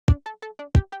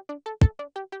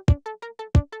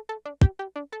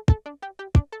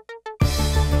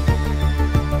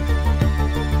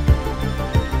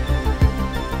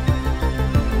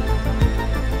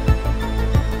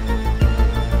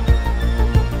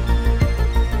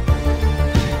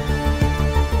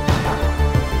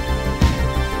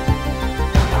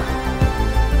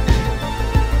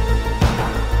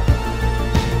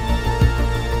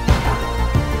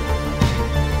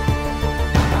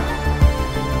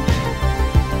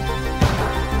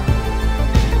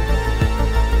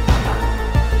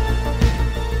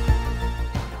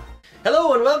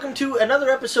welcome to another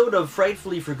episode of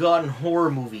Frightfully Forgotten Horror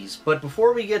Movies. But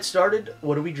before we get started,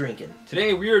 what are we drinking?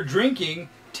 Today we are drinking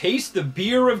Taste the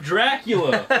Beer of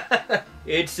Dracula.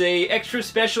 It's a extra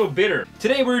special bitter.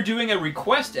 Today we're doing a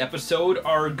request episode.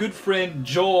 Our good friend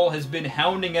Joel has been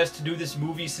hounding us to do this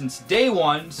movie since day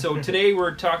one, so today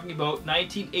we're talking about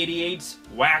 1988's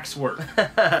Waxwork.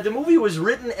 The movie was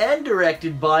written and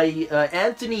directed by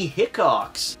Anthony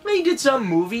Hickox. He did some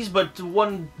movies, but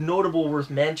one notable worth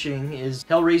mentioning is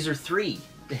Hellraiser 3.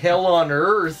 Hell on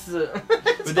Earth.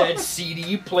 With that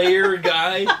CD player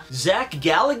guy. Zach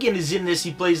Galligan is in this.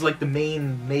 He plays like the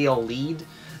main male lead.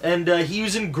 And he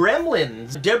was in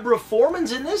Gremlins. Deborah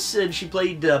Foreman's in this, and she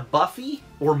played Buffy,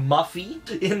 or Muffy,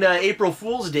 in April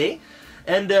Fool's Day.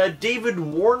 And David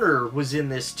Warner was in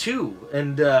this too.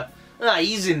 And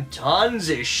he's in tons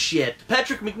of shit.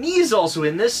 Patrick Macnee is also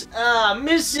in this.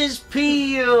 Mrs.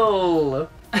 Peel.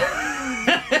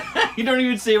 You don't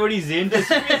even say what he's in, just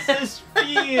Mrs.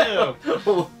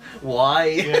 Peel. Why?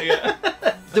 Yeah.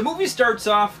 The movie starts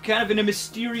off kind of in a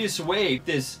mysterious way.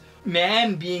 This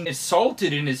man being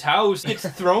assaulted in his house gets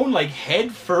thrown like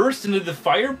head first into the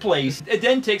fireplace. It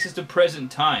then takes us to present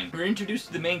time. We're introduced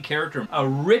to the main character, a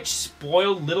rich,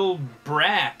 spoiled little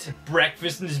brat.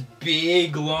 Breakfast in this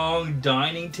big, long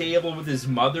dining table with his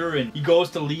mother, and he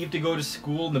goes to leave to go to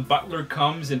school, and the butler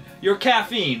comes and, "Your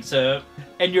caffeine, sir,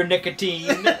 and your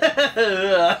nicotine."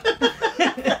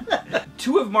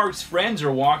 Two of Mark's friends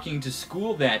are walking to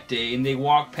school that day, and they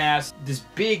walk past this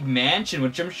big mansion,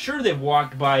 which I'm sure they've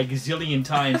walked by a gazillion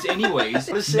times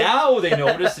anyways. Now they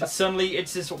notice that suddenly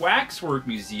it's this waxwork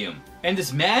museum. And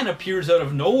this man appears out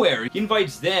of nowhere. He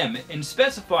invites them and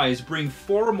specifies bring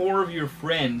 4 more of your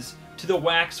friends to the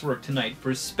waxwork tonight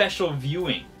for a special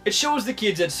viewing. It shows the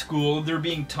kids at school, they're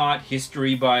being taught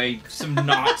history by some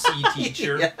Nazi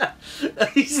teacher.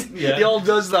 He all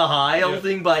does the Heil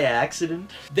thing by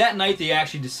accident. That night they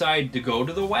actually decide to go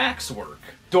to the waxwork.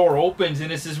 Door opens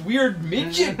and it's this weird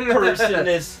midget person.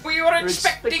 We were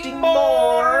expecting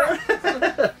more!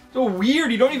 So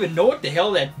weird, you don't even know what the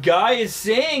hell that guy is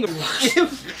saying.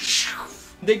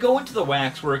 They go into the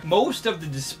waxwork. Most of the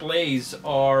displays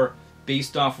are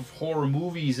based off of horror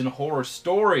movies and horror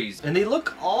stories. And they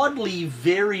look oddly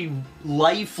very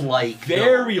lifelike.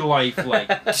 Very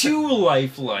lifelike. Too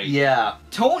lifelike. Yeah.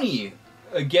 Tony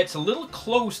gets a little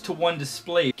close to one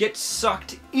display, gets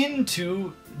sucked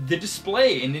into the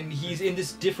display, and then he's in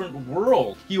this different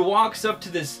world. He walks up to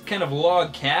this kind of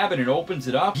log cabin and opens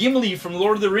it up. Gimli from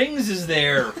Lord of the Rings is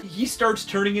there. He starts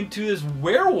turning into this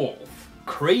werewolf.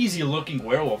 Crazy looking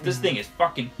werewolf. This thing is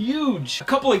fucking huge. A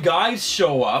couple of guys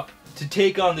show up to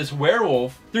take on this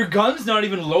werewolf. Their gun's not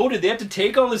even loaded. They have to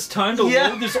take all this time to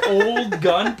load this old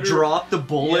gun. Drop the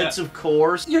bullets, of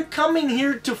course. You're coming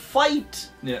here to fight.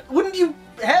 Yeah. Wouldn't you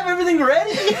have everything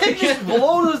ready? Just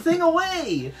blow the thing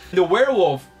away. The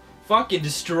werewolf fucking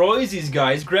destroys these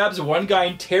guys, grabs one guy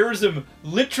and tears him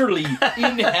literally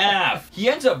in half. He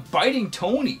ends up biting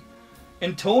Tony.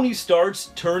 And Tony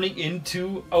starts turning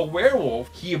into a werewolf.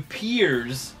 He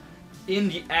appears in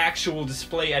the actual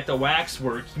display at the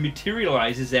waxwork. He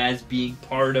materializes as being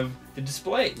part of the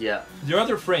display. Yeah. Their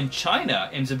other friend, China,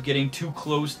 ends up getting too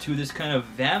close to this kind of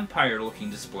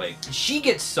vampire-looking display. She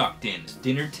gets sucked in.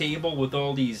 Dinner table with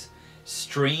all these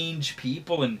strange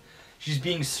people, and she's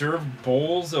being served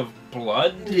bowls of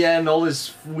blood. Yeah, and all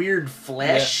this weird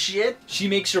flesh shit. She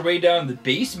makes her way down the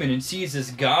basement and sees this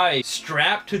guy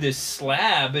strapped to this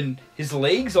slab, and his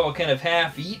legs all kind of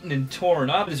half-eaten and torn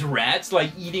up. His rat's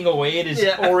like eating away at his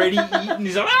already eaten.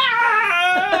 He's like,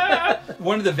 ah!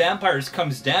 One of the vampires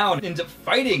comes down and ends up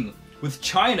fighting with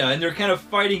China, and they're kind of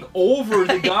fighting over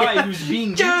the guy who's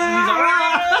being eaten.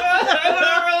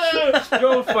 They're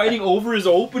all fighting over his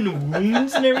open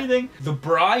wounds and everything. The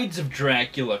brides of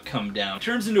Dracula come down. It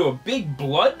turns into a big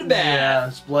bloodbath. Yeah,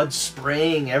 there's blood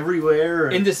spraying everywhere.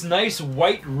 In this nice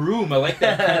white room. I like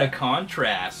that kind of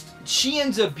contrast. She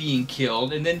ends up being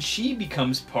killed, and then she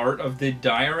becomes part of the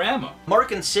diorama.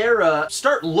 Mark and Sarah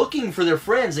start looking for their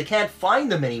friends. They can't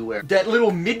find them anywhere. That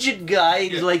little midget guy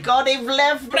is like, "Oh, they've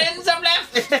left. Friends have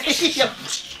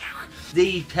left."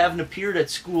 They haven't appeared at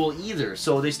school either,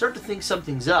 so they start to think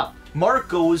something's up. Mark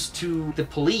goes to the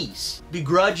police.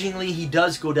 Begrudgingly, he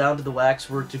does go down to the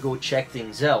waxwork to go check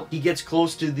things out. He gets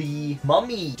close to the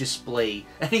mummy display,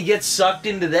 and he gets sucked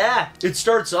into that. It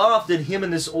starts off that him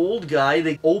and this old guy,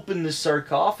 they open the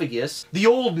sarcophagus. The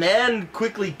old man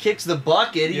quickly kicks the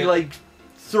bucket. He, like,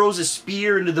 throws a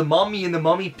spear into the mummy, and the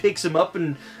mummy picks him up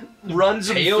and runs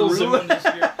him through.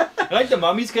 I like the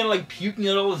mummy's kind of like puking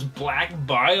out all this black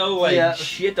bile, like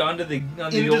shit onto the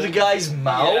guy's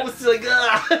mouth. Like,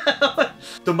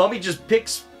 the mummy just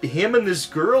picks him and this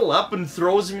girl up and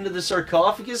throws him into the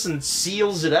sarcophagus and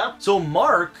seals it up. So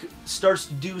Mark starts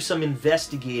to do some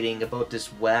investigating about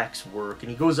this waxwork, and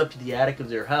he goes up to the attic of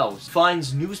their house,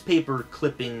 finds newspaper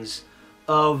clippings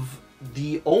of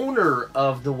the owner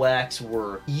of the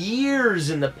waxwork years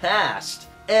in the past,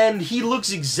 and he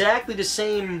looks exactly the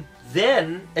same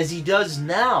then as he does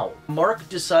now. Mark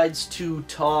decides to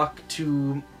talk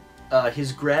to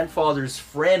his grandfather's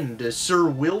friend, Sir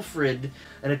Wilfrid,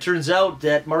 and it turns out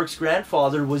that Mark's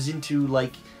grandfather was into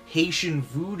like Haitian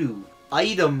voodoo,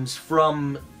 items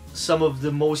from some of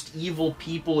the most evil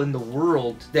people in the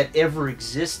world that ever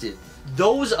existed.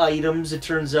 Those items, it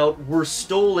turns out, were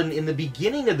stolen in the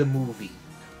beginning of the movie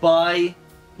by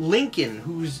Lincoln,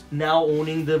 who's now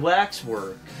owning the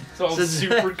waxwork. It's all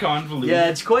super convoluted. Yeah,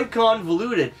 it's quite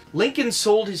convoluted. Lincoln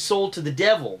sold his soul to the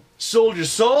devil. Sold your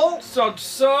soul? Sold your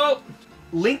soul!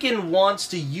 Lincoln wants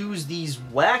to use these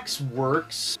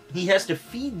waxworks. He has to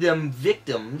feed them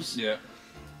victims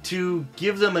to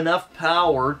give them enough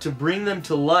power to bring them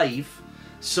to life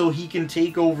so he can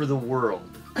take over the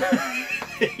world.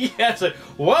 Yeah, it's like,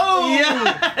 whoa!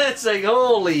 Yeah, it's like,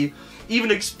 holy...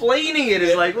 Even explaining it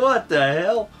is like, what the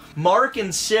hell? Mark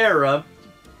and Sarah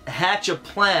hatch a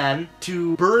plan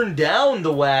to burn down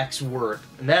the waxwork,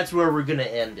 and that's where we're gonna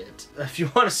end it. If you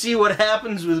want to see what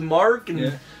happens with Mark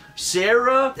and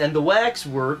Sarah and the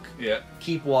waxwork,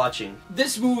 keep watching.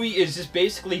 This movie is just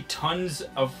basically tons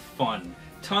of fun.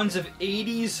 Tons of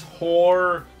 80s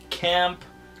horror, camp,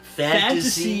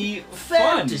 fantasy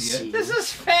fun. Fantasy. This is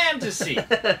fantasy.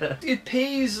 It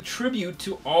pays tribute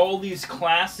to all these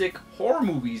classic horror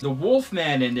movies. The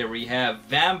Wolfman in there, we have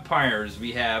vampires,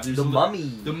 we have... The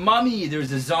Mummy. The Mummy,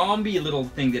 there's a zombie little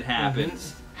thing that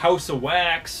happens. House of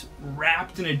Wax,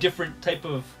 wrapped in a different type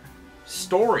of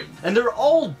story. And they're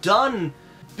all done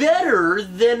better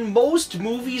than most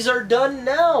movies are done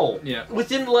now. Yeah.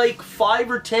 Within like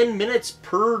 5 or 10 minutes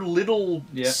per little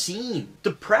scene.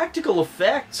 The practical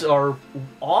effects are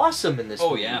awesome in this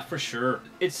movie. Oh yeah, for sure.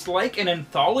 It's like an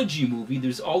anthology movie.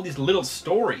 There's all these little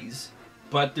stories,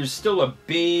 but there's still a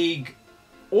big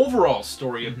overall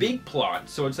story, a big plot.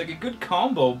 So it's like a good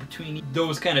combo between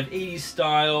those kind of 80s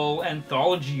style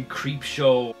anthology creep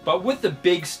show, but with the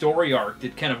big story arc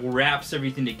that kind of wraps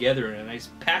everything together in a nice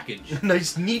package. A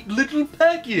nice neat little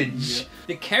package. Yeah.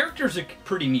 The characters are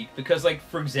pretty neat because, like,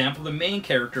 for example, the main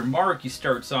character, Mark, he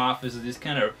starts off as this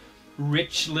kind of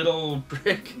rich little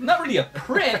prick. Not really a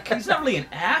prick. He's not really an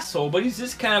asshole, but he's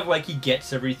just kind of like he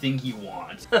gets everything he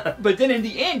wants. But then in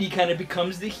the end, he kind of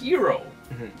becomes the hero.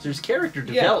 So there's character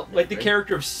development. Like the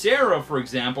character of Sarah, for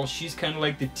example, she's kind of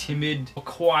like the timid,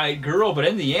 quiet girl, but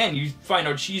in the end, you find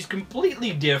out she's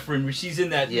completely different. She's in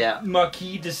that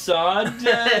Marquis de Sade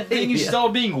thing, and she's all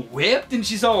being whipped, and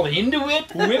she's all into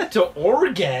it. Whipped to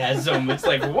orgasm. It's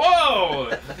like,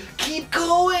 whoa! Keep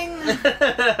going!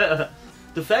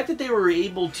 The fact that they were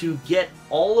able to get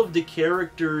all of the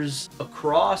characters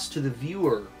across to the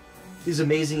viewer is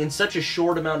amazing in such a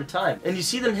short amount of time. And you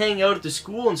see them hang out at the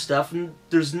school and stuff, and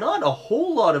there's not a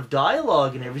whole lot of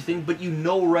dialogue and everything, but you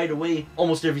know right away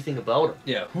almost everything about them.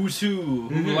 Yeah, who's who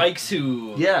likes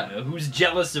who, who's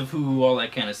jealous of who, all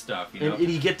that kind of stuff, you know? And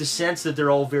you get the sense that they're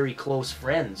all very close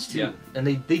friends, too. Yeah. And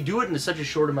they do it in such a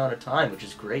short amount of time, which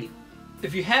is great.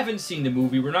 If you haven't seen the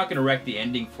movie, we're not going to wreck the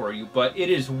ending for you, but it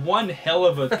is one hell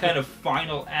of a kind of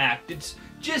final act. It's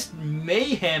just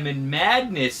mayhem and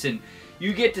madness, and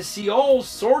you get to see all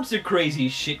sorts of crazy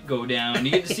shit go down.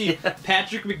 You get to see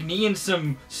Patrick Macnee in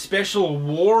some special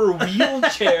war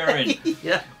wheelchair, and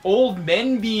old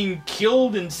men being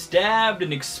killed and stabbed,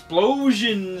 and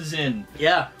explosions, and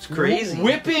it's crazy.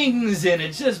 Whippings, and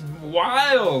it's just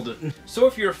wild. So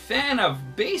if you're a fan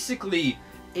of basically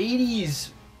 80s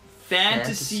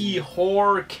fantasy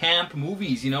horror camp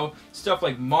movies, you know, stuff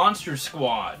like Monster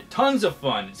Squad, tons of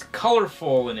fun. It's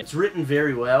colorful, and it's written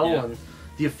very well, and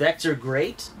the effects are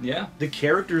great. Yeah. The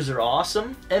characters are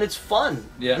awesome, and it's fun.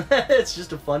 Yeah. It's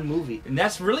just a fun movie. And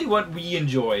that's really what we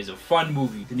enjoy, is a fun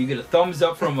movie. Then you get a thumbs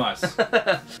up from us.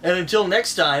 And until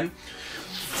next time...